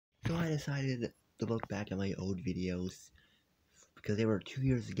decided to look back at my old videos because they were 2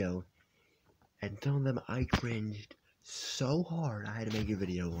 years ago, and some of them I cringed so hard I had to make a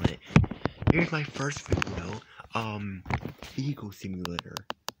video on it. Here's my first video, Vehicle Simulator.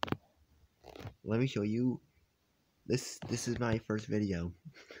 Let me show you. This is my first video.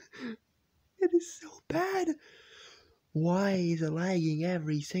 It is so bad. Why is it lagging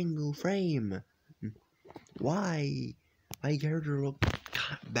every single frame? Why? My character looked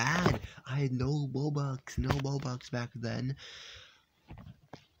bad. I had no Robux back then.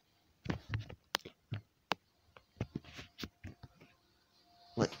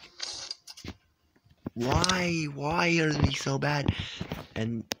 Like, why are these so bad?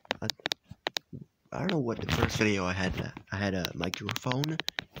 And I don't know what the first video I had a microphone.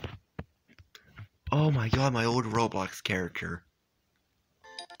 Oh my god, my old Roblox character.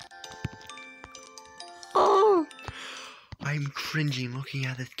 Oh, I'm cringing looking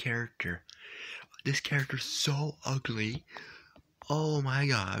at this character. This character's so ugly. Oh my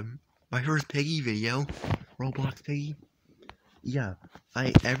god. My first Piggy video, Roblox Piggy. Yeah,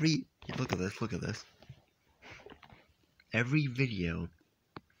 look at this. Every video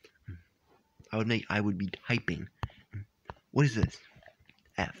I would be typing. What is this?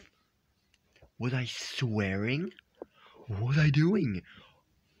 F. Was I swearing? What was I doing?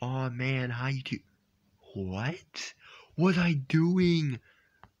 Oh man, how you do? What was I doing?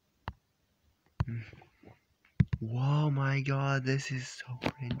 Whoa, my god, this is so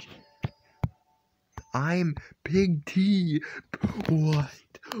cringe. I'm Pig T.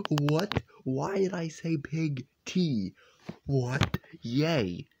 What? Why did I say Pig T? What?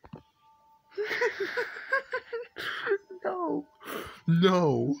 Yay.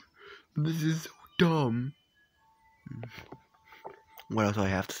 No. This is so dumb. What else do I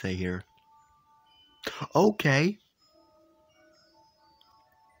have to say here? Okay.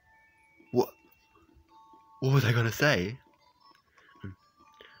 What was I gonna say?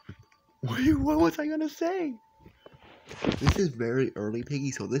 What was I gonna say? This is very early,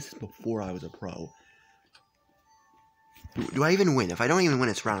 Piggy, so this is before I was a pro. Do I even win? If I don't even win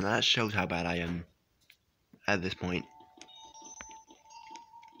this round, that shows how bad I am at this point.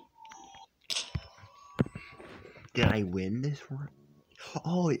 Did I win this round?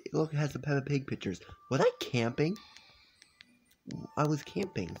 Oh, look, it has the Peppa Pig pictures. Was I camping? I was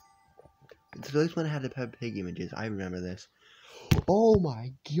camping. So this one had the Peppa Pig images. I remember this. Oh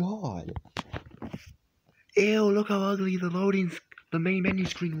my god. Ew, look how ugly the main menu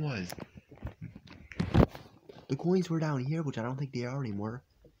screen was. The coins were down here, which I don't think they are anymore.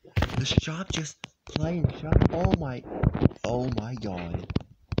 The shop just playing shop. Oh my god.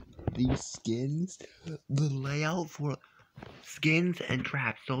 These skins, the layout for skins and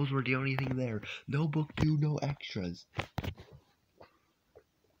traps, those were the only thing there. No book 2, no extras.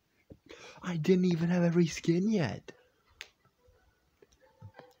 I didn't even have every skin yet.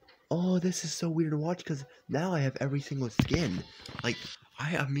 Oh, this is so weird to watch because now I have every single skin. Like,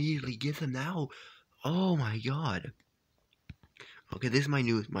 I immediately get them now. Oh my god. Okay, this is my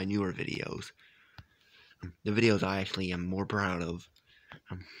newer videos. The videos I actually am more proud of.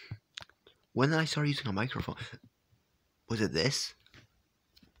 When did I start using a microphone? Was it this?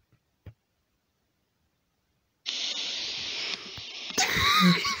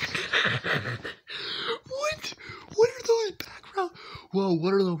 What are those background? Whoa,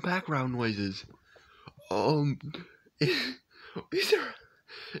 what are those background noises?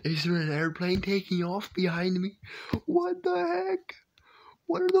 Is there an airplane taking off behind me? What the heck?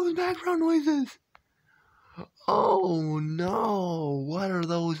 What are those background noises? Oh no! What are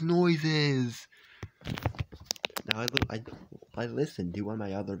those noises? Now I listened to one of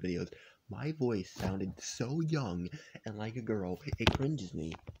my other videos. My voice sounded so young and like a girl. It cringes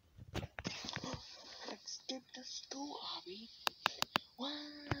me. Let's get to school, Abby.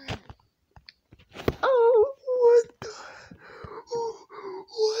 Wow. Oh,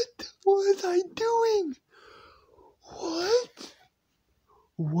 what was I doing?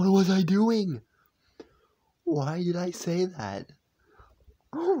 What was I doing? Why did I say that?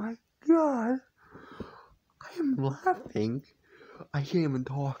 Oh my god. I am laughing. I can't even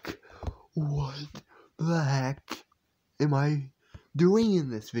talk. What the heck am I doing in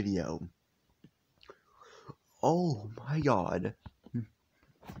this video? Oh my god.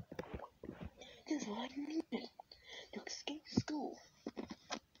 This is what I needed to escape school.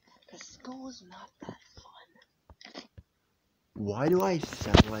 Because school is not that fun. Why do I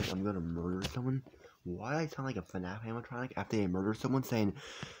sound like I'm gonna murder someone? Why do I sound like a FNAF animatronic after I murder someone saying,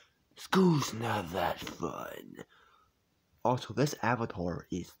 school's not that fun? Also, this avatar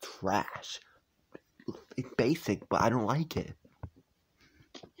is trash. It's basic, but I don't like it.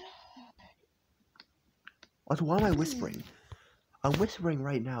 Also, why am I whispering? I'm whispering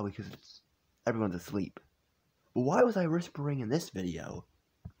right now because everyone's asleep. But why was I whispering in this video?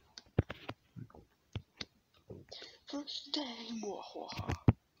 First day, mwahaha.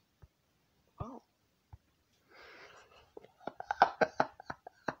 Oh.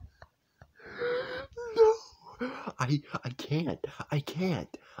 No! I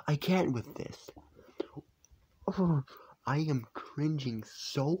can't with this. Oh, I am cringing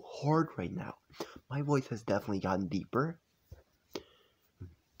so hard right now. My voice has definitely gotten deeper.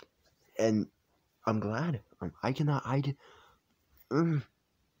 And I'm glad.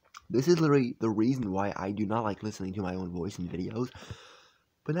 This is literally the reason why I do not like listening to my own voice in videos.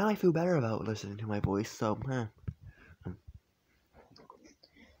 But now I feel better about listening to my voice, so,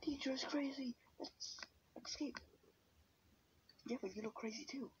 Teacher is crazy. Let's escape. Yeah, but you look crazy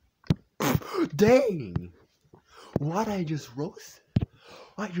too. Dang! What I just roast?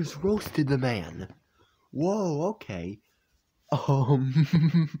 I just roasted the man. Whoa, okay.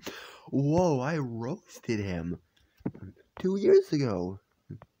 Whoa, I roasted him 2 years ago.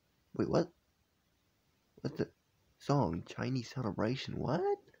 Wait, what? What's the song? Chinese Celebration? What?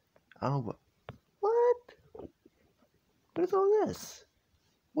 Oh, what? What is all this?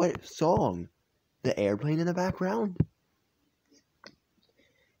 What song? The airplane in the background?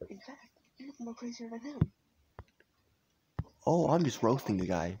 In fact, you look more crazier than him. Oh, I'm just roasting the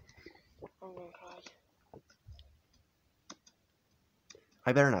guy. I'm gonna cry.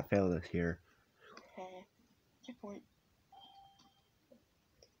 I better not fail this here. Your point.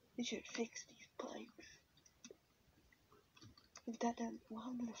 You should fix these pipes. If that doesn't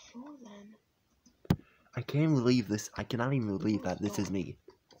belong to the floor, then. I can't believe this. I cannot even believe that this is me.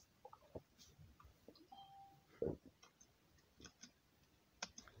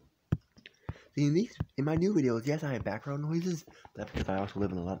 See, in my new videos, yes, I have background noises. That's because I also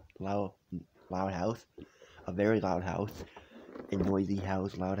live in a loud house. A very loud house. A noisy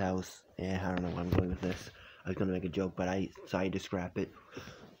house, loud house. I don't know where I'm going with this. I was going to make a joke, but I decided to scrap it.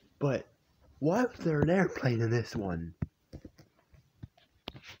 But, why was there an airplane in this one?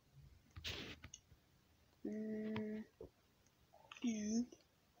 Dude.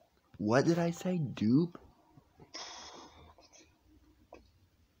 What did I say? Dupe?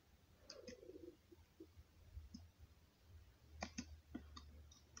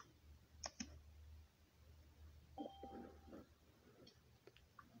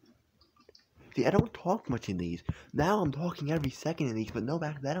 See, I don't talk much in these. Now I'm talking every second in these, but no,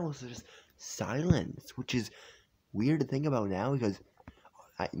 back then I was just silence, which is weird to think about now because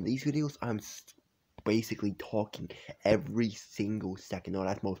in these videos I'm basically talking every single second. No,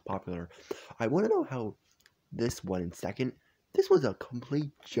 that's most popular. I want to know how this one in second. This was a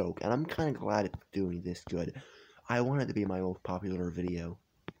complete joke, and I'm kind of glad it's doing this good. I want it to be my most popular video.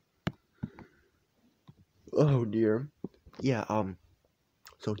 Oh dear. Yeah,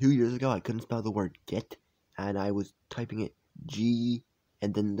 so 2 years ago, I couldn't spell the word get, and I was typing it G,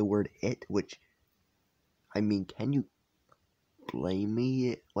 and then the word it, which, I mean, can you blame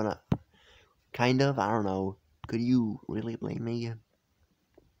me when I, kind of, I don't know, could you really blame me?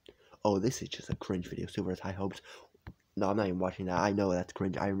 Oh, this is just a cringe video, Super High Hopes. No, I'm not even watching that, I know that's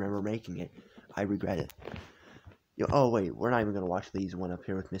cringe, I remember making it, I regret it. Oh wait, we're not even gonna watch these one up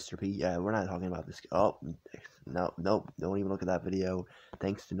here with Mr. P. Yeah, we're not talking about this. Oh, no, don't even look at that video.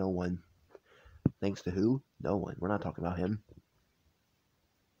 Thanks to no one. Thanks to who? No one. We're not talking about him.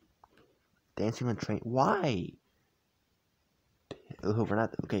 Dancing on train. Why? Oh, we're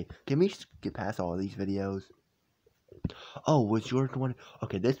not. Okay, can we just get past all of these videos? Oh, was yours the one?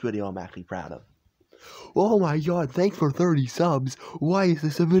 Okay, this video I'm actually proud of. Oh my god, thanks for 30 subs. Why is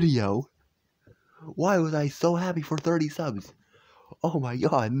this a video? Why was I so happy for 30 subs? Oh my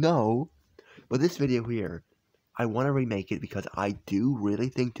god, no. But this video here, I want to remake it because I do really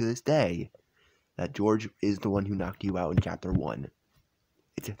think to this day that George is the one who knocked you out in Chapter 1.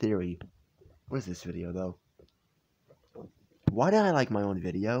 It's a theory. What is this video, though? Why did I like my own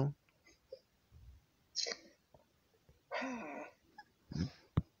video?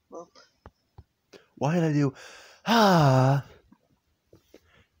 Why did I do...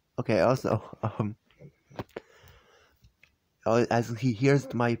 Okay, also,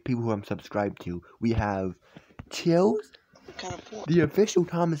 here's my people who I'm subscribed to. We have Chills, the official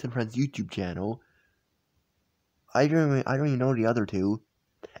Thomas and Friends YouTube channel. I don't even know the other two,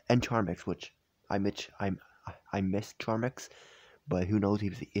 and Charmix, which I miss Charmix, but who knows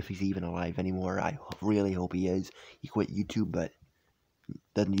if he's even alive anymore. I really hope he is. He quit YouTube, but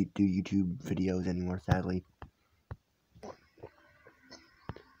doesn't do YouTube videos anymore, sadly.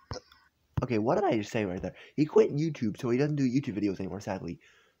 Okay, what did I just say right there? He quit YouTube, so he doesn't do YouTube videos anymore, sadly.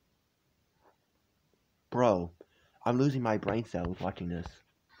 Bro, I'm losing my brain cells watching this.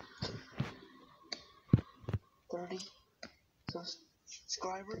 30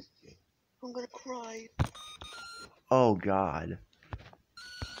 subscribers? I'm gonna cry. Oh god.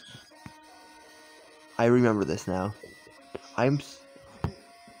 I remember this now.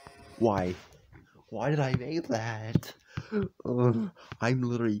 Why? Why did I make that? Ugh, I'm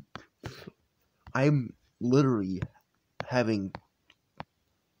literally having...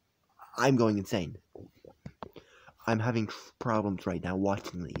 I'm going insane. I'm having problems right now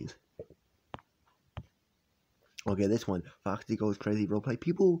watching these. Okay, this one. Foxy Goes Crazy Roleplay.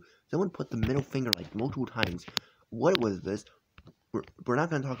 Someone put the middle finger like multiple times. What was this? We're not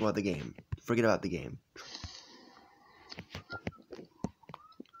going to talk about the game. Forget about the game.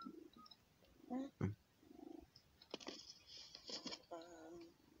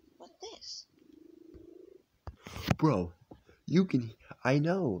 What's this? Bro, I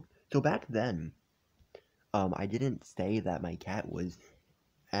know. So back then, I didn't say that my cat was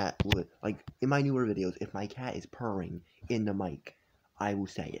like, in my newer videos, if my cat is purring in the mic, I will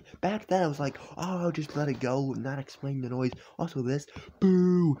say it. Back then, I was like, oh, just let it go, not explain the noise. Also this,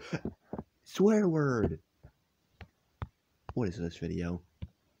 boo, swear word. What is this video?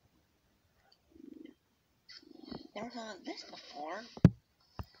 Never heard of this before.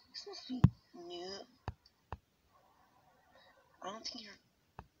 This must be new. I don't think you're...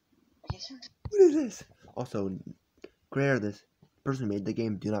 I guess you're... What is this? Also, clear this person who made the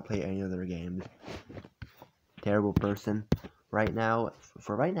game, do not play any other games. Terrible person. Right now,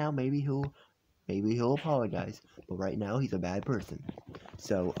 maybe he'll apologize. But right now, he's a bad person.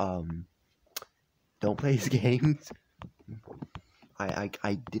 So, don't play his games.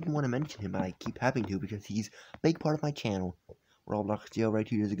 I didn't want to mention him, but I keep having to because he's a big part of my channel. Roblox jailbreak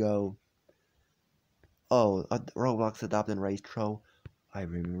 2 years ago. Oh, Roblox adopted and raised Tro. I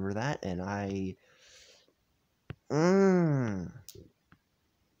remember that, and I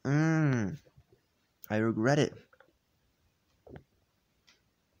regret it.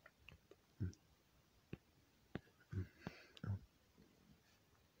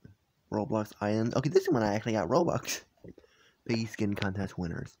 Roblox Island. Okay, this is when I actually got Robux. Piggy skin contest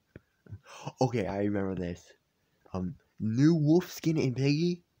winners. Okay, I remember this. New wolf skin in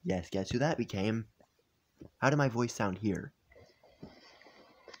Piggy? Yes, guess who that became? How did my voice sound here?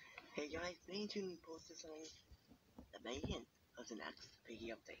 Hey guys, stay tuned to post this on the making of the next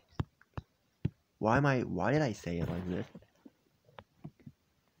Piggy update. Why did I say it like this?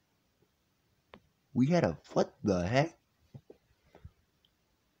 We had what the heck?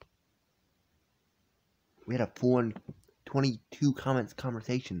 We had a full 22 comments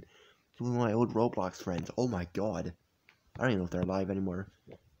conversation with one of my old Roblox friends. Oh my god. I don't even know if they're alive anymore.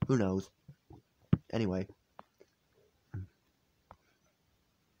 Who knows? Anyway.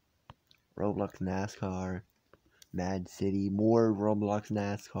 Roblox NASCAR. Mad City. More Roblox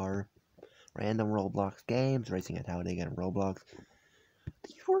NASCAR. Random Roblox games. Racing at Talladega and Roblox.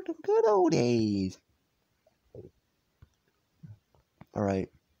 These were the good old days. Alright.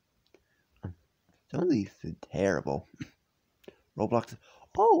 Some of these are terrible. Roblox.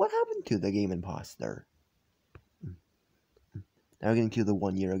 Oh, what happened to the Game Imposter? Now we're getting to the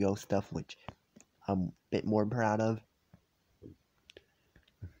 1 year ago stuff, which I'm a bit more proud of.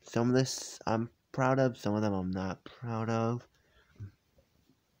 Some of this I'm proud of, some of them I'm not proud of.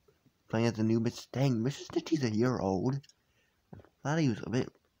 Playing as the new Mr. Stitchy's a year old. I thought he was a bit...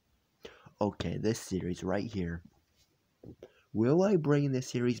 Okay, this series right here. Will I bring this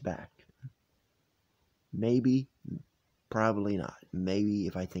series back? Maybe. Probably not. Maybe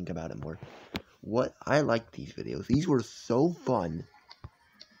if I think about it more. I like these videos. These were so fun.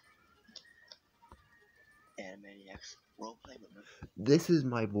 Animaniacs roleplay member. This is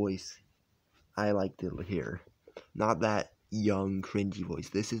my voice I like to hear. Not that young, cringy voice.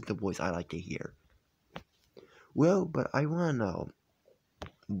 This is the voice I like to hear. Well, but I want to know.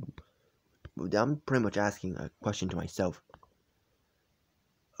 I'm pretty much asking a question to myself.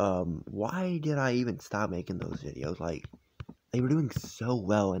 Why did I even stop making those videos? Like, they were doing so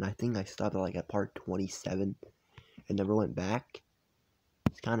well, and I think I stopped at part 27 and never went back.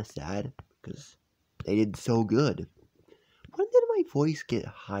 It's kind of sad, because they did so good. When did my voice get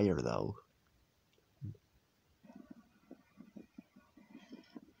higher, though?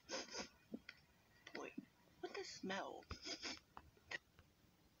 Wait, what the smell?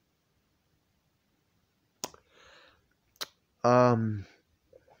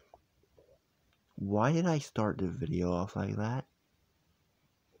 Why did I start the video off like that?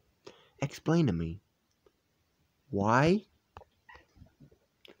 Explain to me. Why?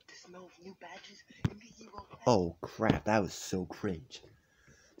 The smell of new badges and Piggy roleplay. Oh crap, that was so cringe.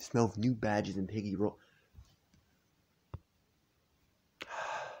 The smell of new badges and Piggy roll.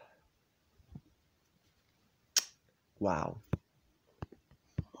 Wow.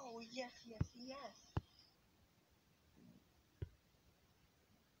 Oh, yes, yes, yes.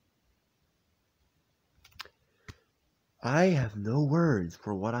 I have no words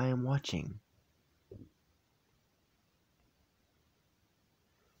for what I am watching.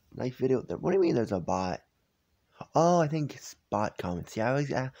 Nice video. What do you mean there's a bot? Oh, I think it's bot comments. Yeah,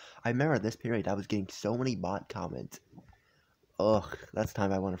 I remember this period. I was getting so many bot comments. Ugh, that's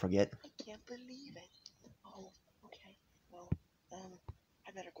time I want to forget. I can't believe it. Oh, okay. Well,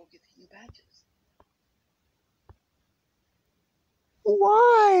 I better go get the new badges.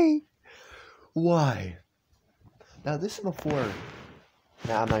 Why? Why? Now, this is before...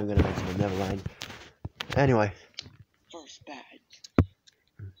 Nah, I'm not even going to mention it. Never mind. Anyway. First badge.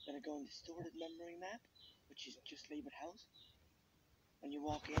 Gonna go in distorted memory map, which is just labeled house. When you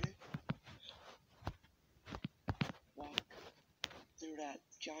walk in, walk through that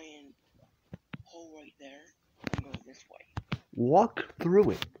giant hole right there, and go this way. Walk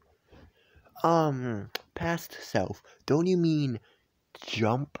through it. Past self. Don't you mean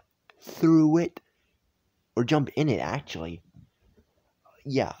jump through it? Or jump in it, actually.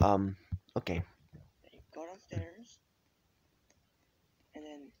 Yeah, okay. Go downstairs, and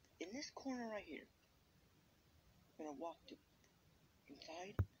then in this corner right here, I'm gonna walk to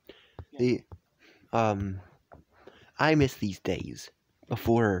inside. The, I miss these days.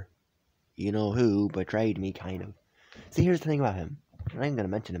 Before, you know who betrayed me, kind of. See, here's the thing about him. I'm not even gonna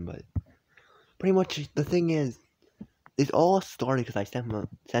mention him, but... Pretty much, the thing is... It's all started because I sent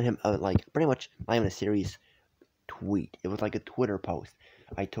him like, pretty much, not even a serious tweet. It was like a Twitter post.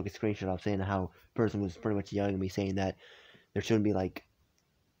 I took a screenshot of saying how a person was pretty much yelling at me saying that there shouldn't be, like,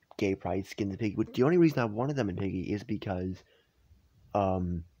 gay pride skins in Piggy. Which the only reason I wanted them in Piggy is because,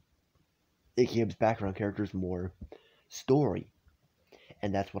 it gives background characters more story.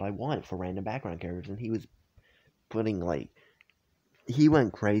 And that's what I wanted for random background characters. And he was putting, like, he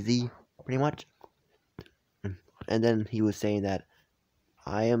went crazy, pretty much. And then he was saying that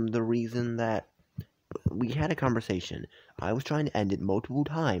I am the reason that we had a conversation. I was trying to end it multiple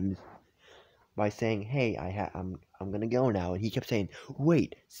times by saying, "Hey, I'm gonna go now," and he kept saying,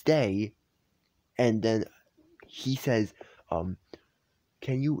 "Wait, stay," and then he says, "Can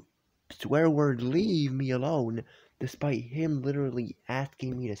you swear word leave me alone?" Despite him literally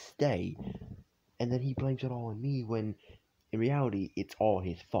asking me to stay, and then he blames it all on me when in reality it's all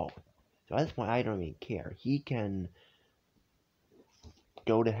his fault. So that's why I don't even care. He can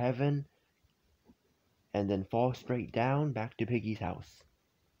go to heaven and then fall straight down back to Piggy's house.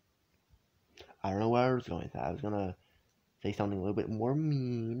 I don't know where I was going with that. I was gonna say something a little bit more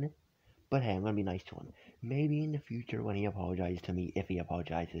mean, but hey, I'm gonna be nice to him. Maybe in the future when he apologizes to me, if he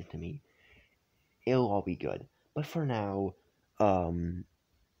apologizes to me, it'll all be good. But for now,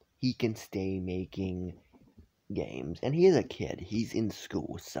 he can stay making games. And he is a kid. He's in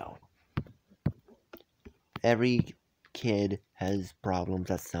school, so every kid has problems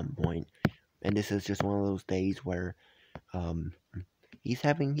at some point. And this is just one of those days where, he's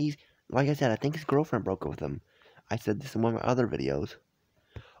like I said, I think his girlfriend broke up with him. I said this in one of my other videos.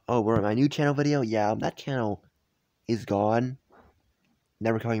 Oh, we're at my new channel video? Yeah, that channel is gone.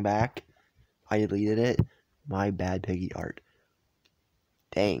 Never coming back. I deleted it. My bad, Piggy Art.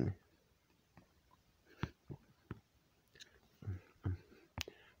 Dang.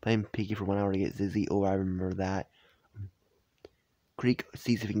 Playing Piggy for 1 hour to get Zizzy. Oh, I remember that. Creek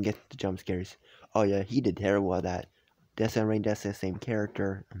sees if he can get the jump scares. Oh yeah, he did terrible at that. Dessa and Rain Dessa, same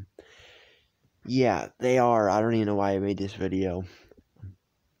character. Yeah, they are. I don't even know why I made this video.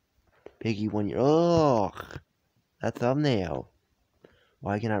 Piggy 1 year. Oh, that thumbnail.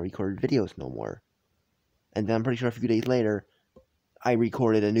 Why can I record videos no more? And then I'm pretty sure a few days later, I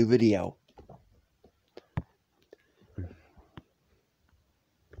recorded a new video.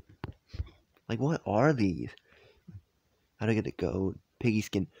 Like, what are these? How do I get it go? Piggy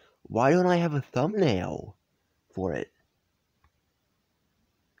skin. Why don't I have a thumbnail for it?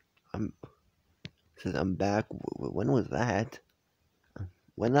 Says I'm back. When was that?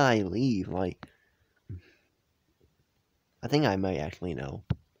 When did I leave? Like, I think I might actually know.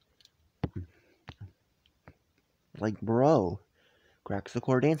 Like, bro, cracks the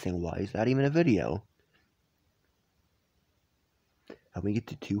core dancing. Why is that even a video? How we get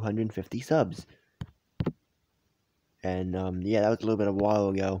to 250 subs? And yeah, that was a little bit of a while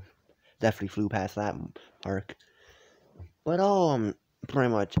ago. Definitely flew past that mark. But pretty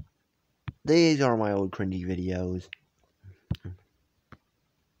much, these are my old cringy videos.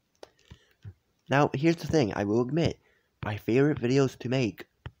 Now, here's the thing. I will admit, my favorite videos to make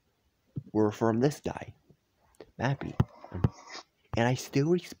were from this guy, Mappy. And I still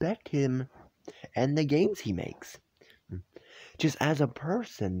respect him and the games he makes. just as a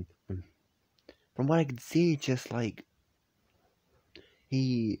person, from what I could see, just like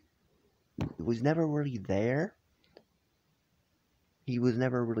he was never really there. He was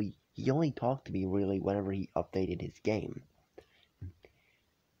never really. He only talked to me really whenever he updated his game.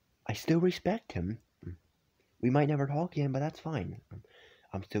 I still respect him. We might never talk again, but that's fine.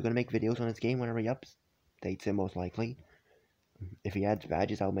 I'm still gonna make videos on his game whenever he updates it, most likely. If he adds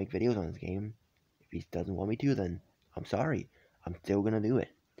badges, I'll make videos on his game. If he doesn't want me to, then I'm sorry. I'm still gonna do it.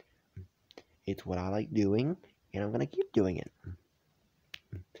 It's what I like doing, and I'm gonna keep doing it.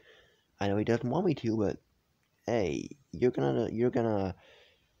 I know he doesn't want me to, but hey, you're gonna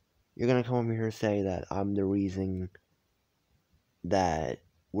come over here and say that I'm the reason that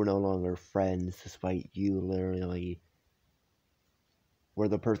we're no longer friends, despite you literally were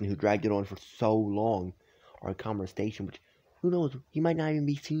the person who dragged it on for so long. Our conversation, which, who knows, he might not even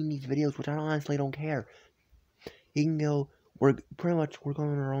be seeing these videos, which I honestly don't care. He can go, we're going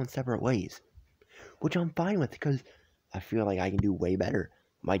our own separate ways, which I'm fine with, because I feel like I can do way better.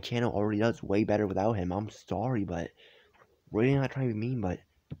 My channel already does way better without him. I'm sorry, but really not trying to be mean, but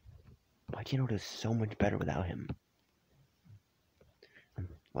my channel does so much better without him.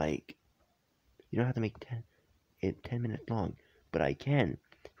 Like, you don't have to make 10 minutes long, but I can.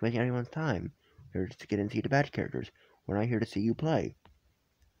 Wasting anyone's time. We're just to get into the badge characters. We're not here to see you play.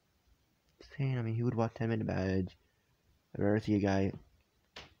 Saying, I mean, who would watch 10-minute badge? I'd rather see a guy.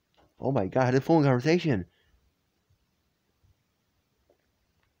 Oh my god, a phone conversation.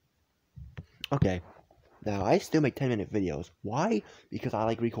 Okay. Now, I still make 10-minute videos. Why? Because I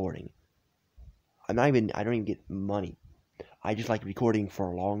like recording. I don't even get money. I just like recording for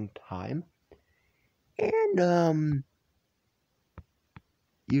a long time. And,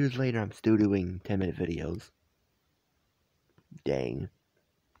 years later, I'm still doing 10-minute videos. Dang.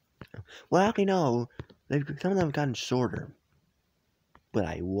 Well, actually, no. Some of them have gotten shorter. But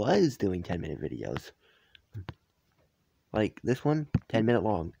I was doing 10-minute videos. Like this one, 10-minute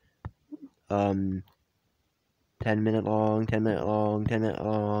long. 10-minute long, 10-minute long, 10-minute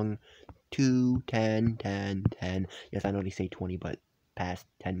long. 2, 10, 10, 10. Yes, I know they say 20, but past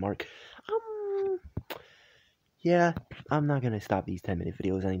 10 mark. Yeah, I'm not gonna stop these 10-minute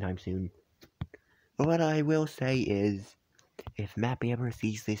videos anytime soon. But what I will say is, if Mappy ever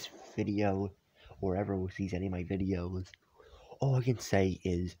sees this video, or ever sees any of my videos, all I can say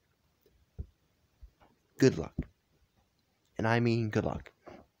is, good luck. And I mean good luck.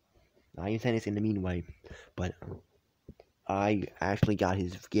 I ain't saying this in a mean way, but I actually got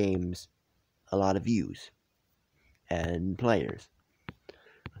his games a lot of views and players.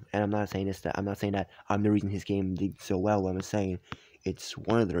 And I'm not saying that I'm the reason his game did so well. I'm saying it's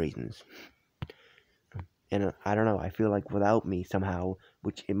one of the reasons. And I don't know, I feel like without me somehow,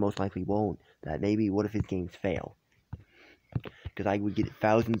 which it most likely won't, that maybe what if his games fail? Because I would get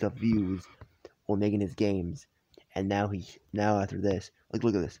thousands of views on making his games, and now after this, like,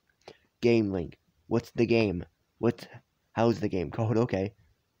 look at this. Game link. What's the game? How's the game called? Okay.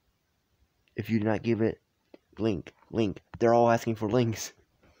 If you do not give it link. They're all asking for links.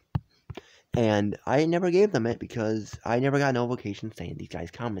 And I never gave them it because I never got a notification saying these guys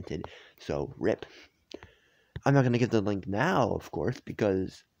commented. So, rip. I'm not going to give the link now, of course,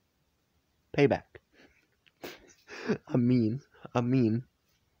 because payback. I'm mean.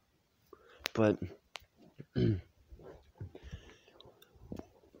 But,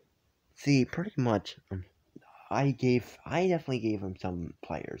 see, pretty much, I definitely gave him some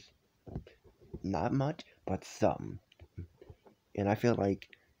players. Not much, but some. And I feel like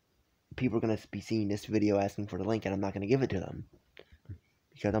people are going to be seeing this video asking for the link, and I'm not going to give it to them.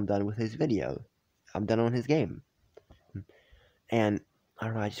 Because I'm done with his video. I'm done on his game. And, I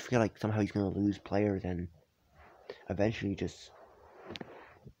don't know, I just feel like somehow he's going to lose players and eventually just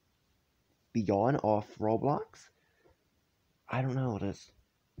be gone off Roblox. I don't know,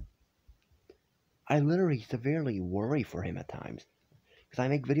 I literally severely worry for him at times. Because I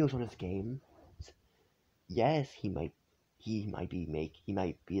make videos on his game. Yes, he might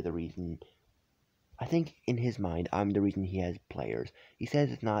be the reason. I think in his mind, I'm the reason he has players. He says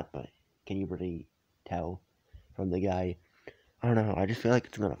it's not, but can you really tell from the guy? I don't know, I just feel like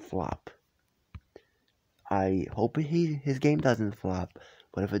it's gonna flop. I hope his game doesn't flop,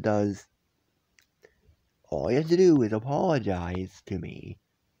 but if it does, all you have to do is apologize to me.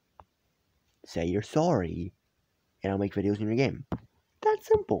 Say you're sorry, and I'll make videos in your game. That's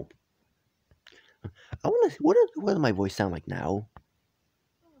simple. I wanna see, what does my voice sound like now?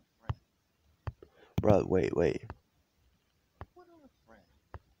 Bro, wait.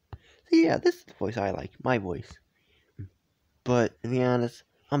 See, yeah, this is the voice I like, my voice. But, to be honest,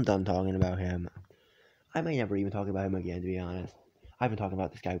 I'm done talking about him. I might never even talk about him again, to be honest. I've been talking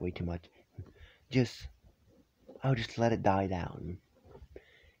about this guy way too much. I'll just let it die down.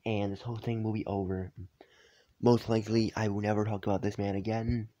 And this whole thing will be over. Most likely, I will never talk about this man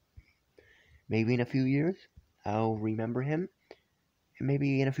again. Maybe in a few years, I'll remember him. And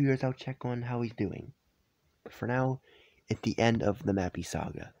maybe in a few years, I'll check on how he's doing. But for now, it's the end of the Mappy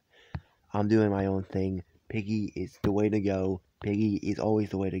saga. I'm doing my own thing. Piggy is the way to go. Piggy is always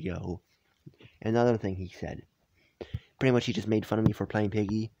the way to go. Another thing he said. Pretty much he just made fun of me for playing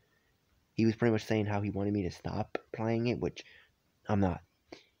Piggy. He was pretty much saying how he wanted me to stop playing it, which I'm not.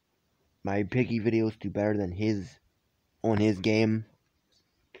 My Piggy videos do better than his on his game,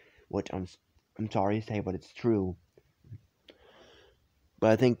 which I'm sorry to say, but it's true.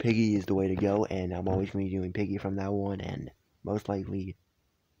 But I think Piggy is the way to go, and I'm always going to be doing Piggy from now on, and most likely,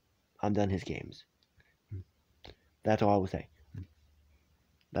 I'm done his games. That's all I will say.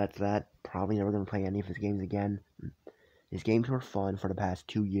 That's that. Probably never going to play any of his games again. His games were fun for the past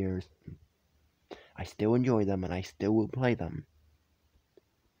 2 years. I still enjoy them, and I still will play them.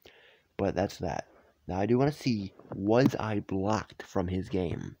 But that's that. Now, I do want to see, was I blocked from his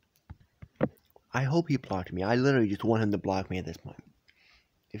game? I hope he blocked me. I literally just want him to block me at this point.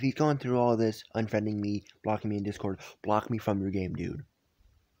 If he's gone through all this, unfriending me, blocking me in Discord, block me from your game, dude.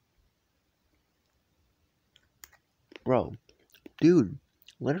 Bro, dude,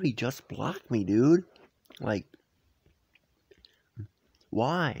 literally just block me, dude. Like,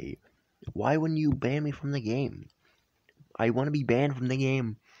 why? Why wouldn't you ban me from the game? I want to be banned from the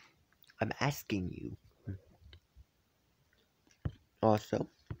game. I'm asking you. Also,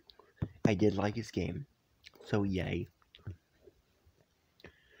 I did like his game, so yay.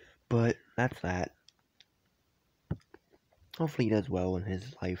 But that's that. Hopefully he does well in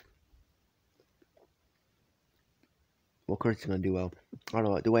his life. Well, Kurt's gonna do well. I don't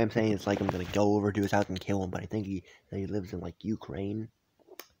know, the way I'm saying it's like I'm gonna go over to his house and kill him, but I think he lives in, like, Ukraine.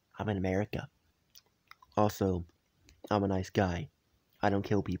 I'm in America. Also, I'm a nice guy. I don't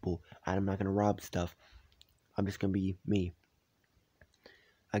kill people. I'm not gonna rob stuff. I'm just gonna be me.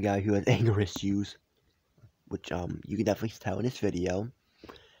 A guy who has anger issues, which, you can definitely tell in this video.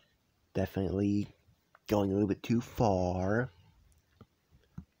 Definitely going a little bit too far.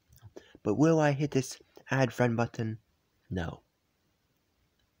 But will I hit this add friend button? No.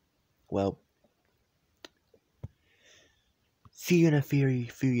 Well, see you in a few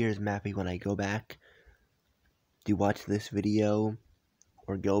years, Mappy, when I go back to watch this video,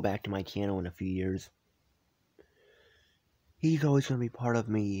 or go back to my channel in a few years. He's always going to be part of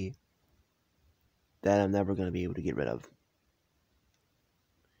me that I'm never going to be able to get rid of.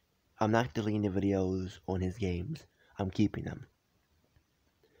 I'm not deleting the videos on his games. I'm keeping them.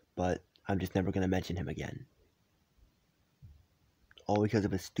 But I'm just never going to mention him again. All because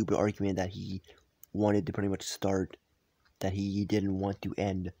of a stupid argument that he wanted to pretty much start, that he didn't want to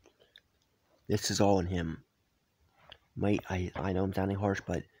end. This is all on him. Mate, I know I'm sounding harsh,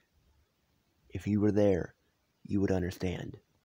 but if you were there, you would understand.